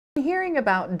Hearing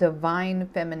about divine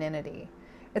femininity.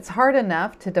 It's hard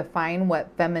enough to define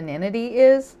what femininity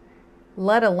is,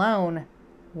 let alone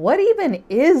what even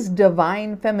is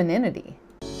divine femininity.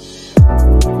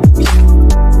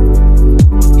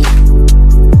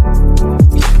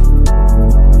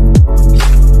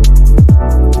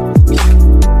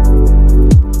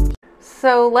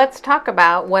 So let's talk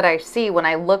about what I see when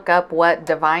I look up what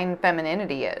divine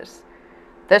femininity is.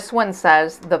 This one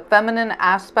says, the feminine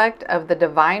aspect of the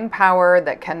divine power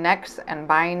that connects and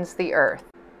binds the earth.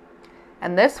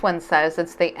 And this one says,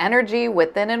 it's the energy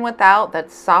within and without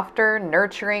that's softer,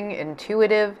 nurturing,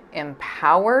 intuitive,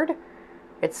 empowered.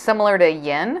 It's similar to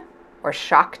yin or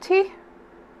Shakti.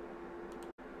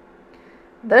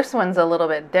 This one's a little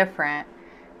bit different.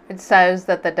 It says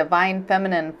that the divine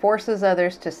feminine forces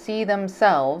others to see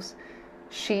themselves.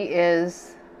 She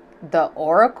is the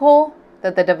oracle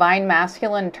that the divine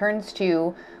masculine turns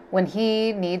to when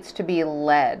he needs to be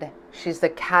led. She's the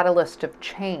catalyst of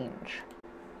change.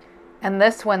 And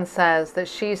this one says that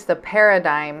she's the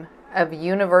paradigm of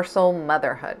universal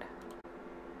motherhood.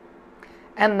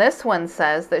 And this one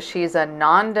says that she's a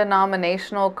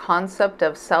non-denominational concept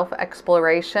of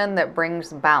self-exploration that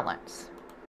brings balance.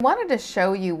 I wanted to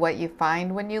show you what you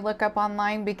find when you look up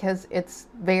online because it's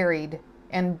varied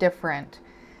and different.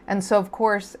 And so, of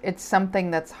course, it's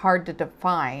something that's hard to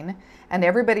define, and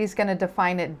everybody's going to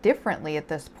define it differently at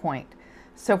this point.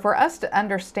 So for us to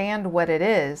understand what it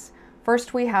is,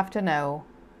 first we have to know,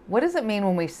 what does it mean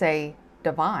when we say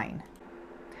divine?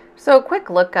 So a quick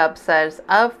lookup says,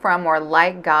 of, from, or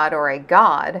like God or a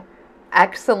god,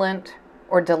 excellent,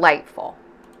 or delightful.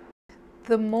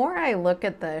 The more I look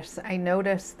at this, I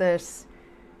notice this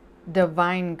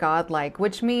divine godlike,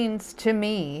 which means to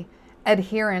me,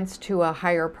 adherence to a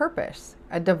higher purpose,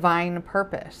 a divine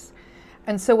purpose.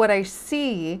 And so what I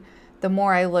see, the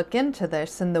more I look into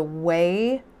this and the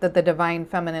way that the divine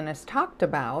feminine is talked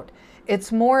about,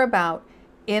 it's more about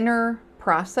inner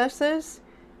processes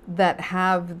that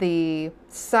have the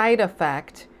side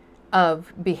effect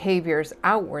of behaviors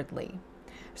outwardly.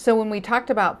 So when we talked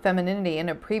about femininity in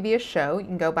a previous show, you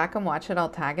can go back and watch it, I'll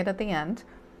tag it at the end.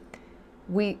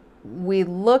 We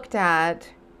looked at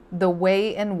the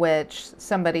way in which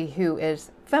somebody who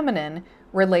is feminine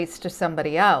relates to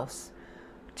somebody else.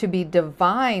 To be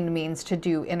divine means to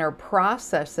do inner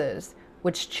processes,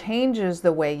 which changes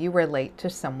the way you relate to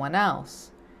someone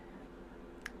else.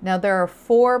 Now, there are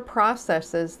 4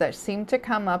 processes that seem to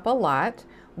come up a lot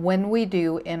when we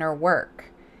do inner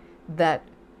work that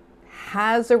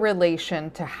has a relation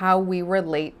to how we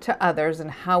relate to others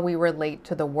and how we relate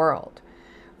to the world.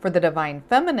 For the divine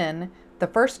feminine, the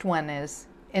first one is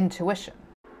intuition.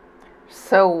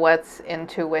 So what's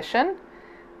intuition?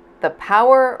 The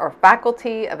power or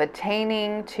faculty of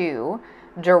attaining to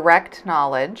direct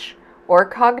knowledge or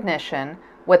cognition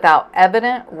without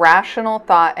evident rational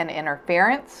thought and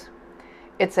interference.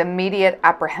 It's immediate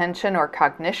apprehension or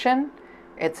cognition.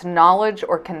 It's knowledge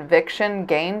or conviction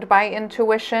gained by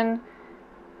intuition,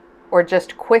 or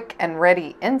just quick and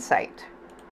ready insight.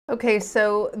 Okay,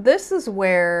 so this is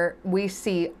where we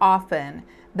see often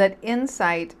that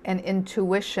insight and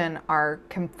intuition are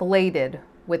conflated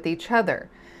with each other.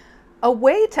 A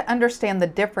way to understand the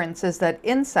difference is that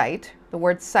insight, the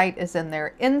word sight is in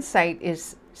there, insight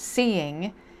is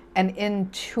seeing, and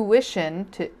intuition,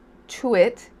 to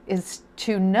it, is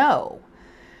to know.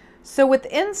 So with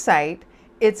insight,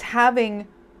 it's having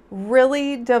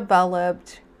really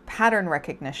developed pattern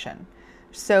recognition.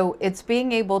 So it's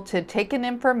being able to take in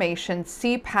information,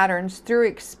 see patterns through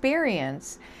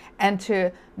experience, and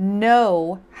to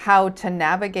know how to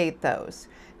navigate those,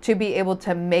 to be able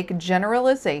to make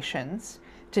generalizations,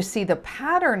 to see the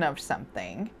pattern of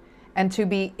something, and to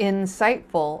be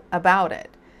insightful about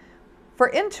it. For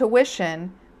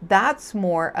intuition, that's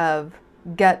more of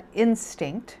gut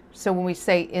instinct. So when we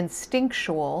say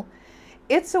instinctual,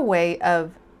 it's a way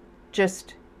of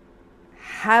just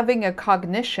having a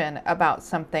cognition about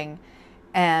something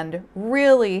and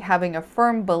really having a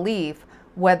firm belief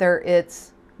whether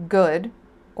it's good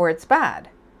or it's bad.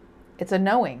 It's a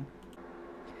knowing.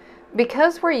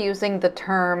 Because we're using the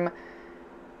term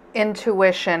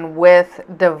intuition with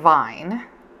divine,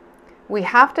 we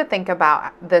have to think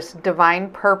about this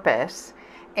divine purpose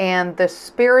and the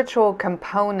spiritual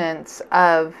components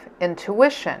of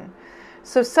intuition.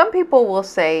 So some people will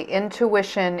say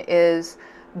intuition is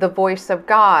the voice of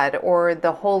God or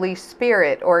the Holy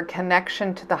Spirit or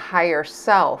connection to the higher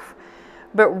self.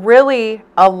 But really,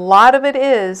 a lot of it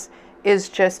is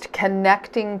just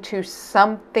connecting to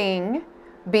something,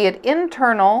 be it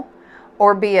internal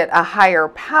or be it a higher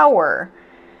power,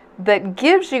 that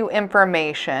gives you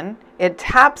information. It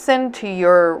taps into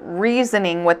your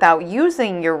reasoning without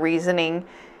using your reasoning,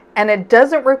 and it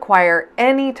doesn't require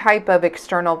any type of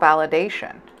external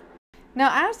validation. Now,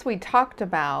 as we talked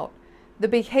about, the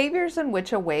behaviors in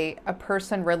which a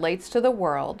person relates to the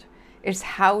world is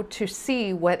how to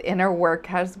see what inner work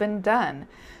has been done.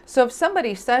 So if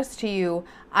somebody says to you,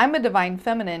 I'm a divine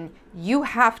feminine, you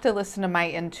have to listen to my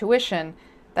intuition,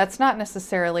 that's not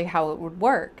necessarily how it would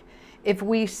work. If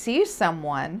we see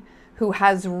someone who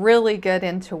has really good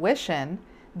intuition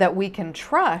that we can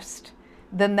trust,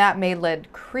 then that may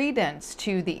lend credence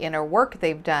to the inner work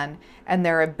they've done and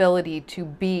their ability to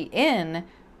be in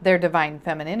their divine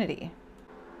femininity.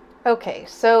 Okay,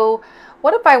 so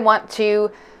what if I want to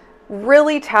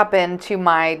really tap into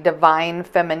my divine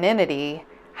femininity?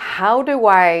 How do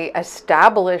I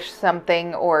establish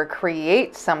something or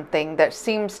create something that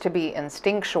seems to be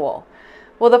instinctual?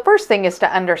 Well, the first thing is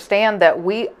to understand that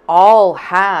we all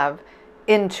have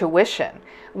intuition.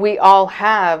 We all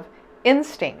have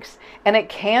instincts, and it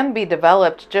can be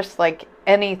developed just like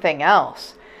anything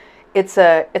else. It's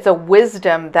a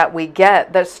wisdom that we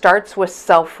get that starts with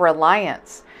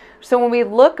self-reliance. So when we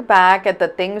look back at the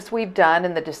things we've done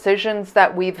and the decisions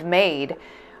that we've made,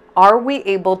 are we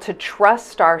able to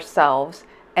trust ourselves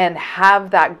and have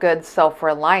that good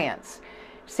self-reliance?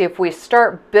 See, if we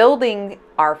start building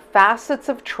our facets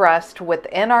of trust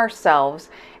within ourselves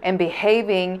and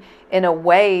behaving in a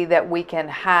way that we can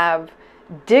have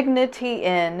dignity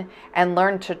in and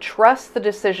learn to trust the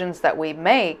decisions that we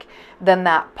make, then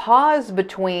that pause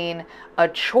between a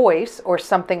choice or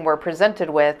something we're presented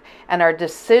with and our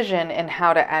decision in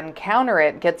how to encounter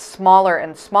it gets smaller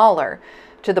and smaller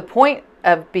to the point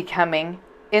of becoming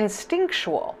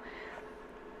instinctual.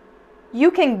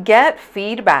 You can get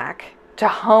feedback to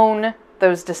hone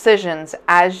those decisions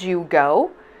as you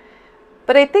go,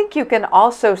 but I think you can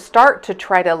also start to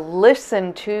try to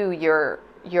listen to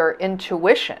your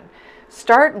intuition.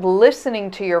 Start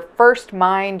listening to your first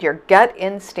mind, your gut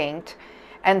instinct,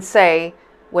 and say,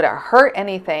 would it hurt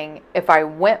anything if I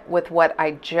went with what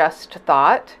I just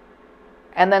thought?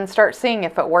 And then start seeing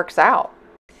if it works out.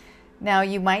 Now,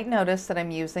 you might notice that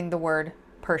I'm using the word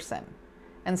person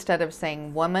instead of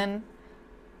saying woman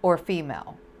or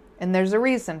female. And there's a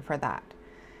reason for that.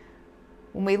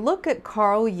 When we look at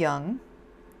Carl Jung,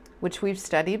 which we've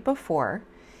studied before,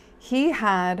 he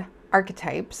had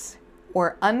archetypes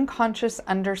or unconscious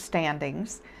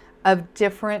understandings of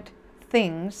different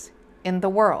things in the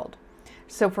world.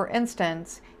 So for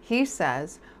instance, he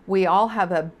says we all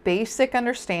have a basic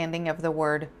understanding of the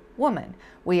word woman.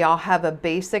 We all have a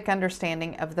basic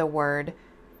understanding of the word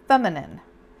feminine.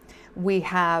 We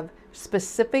have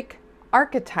specific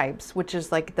archetypes, which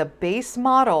is like the base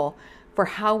model for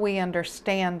how we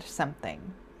understand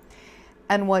something.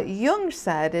 And what Jung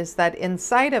said is that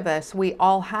inside of us, we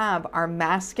all have our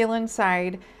masculine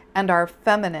side and our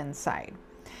feminine side.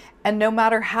 And no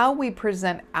matter how we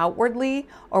present outwardly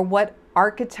or what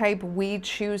archetype we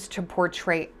choose to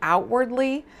portray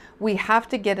outwardly, we have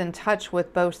to get in touch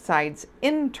with both sides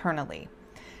internally.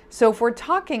 So if we're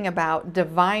talking about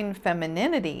divine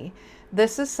femininity,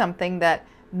 this is something that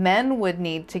men would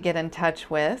need to get in touch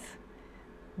with,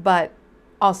 but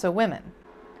also women.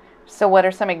 So what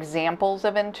are some examples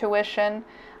of intuition?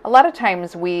 A lot of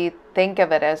times we think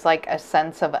of it as like a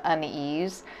sense of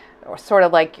unease, or sort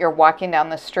of like you're walking down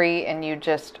the street and you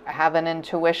just have an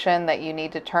intuition that you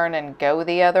need to turn and go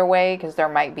the other way because there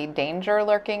might be danger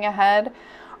lurking ahead.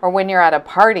 Or when you're at a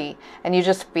party and you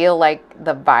just feel like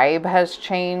the vibe has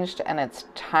changed and it's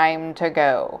time to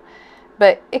go.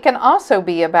 But it can also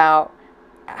be about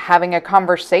having a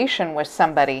conversation with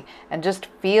somebody and just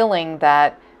feeling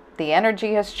that the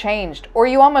energy has changed, or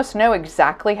you almost know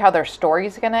exactly how their story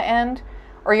is going to end,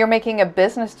 or you're making a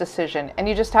business decision and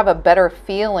you just have a better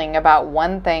feeling about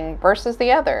one thing versus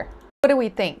the other. What do we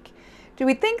think? Do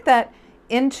we think that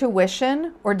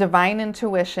intuition or divine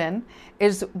intuition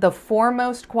is the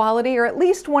foremost quality, or at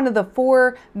least one of the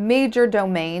 4 major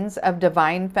domains of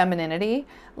divine femininity?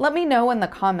 Let me know in the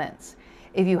comments.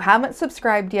 If you haven't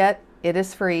subscribed yet, it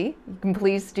is free. You can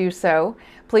please do so.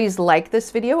 Please like this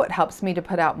video. It helps me to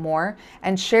put out more,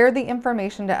 and share the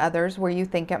information to others where you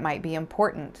think it might be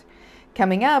important.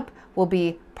 Coming up will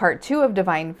be part 2 of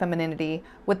Divine Femininity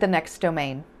with the next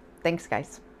domain. Thanks,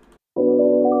 guys.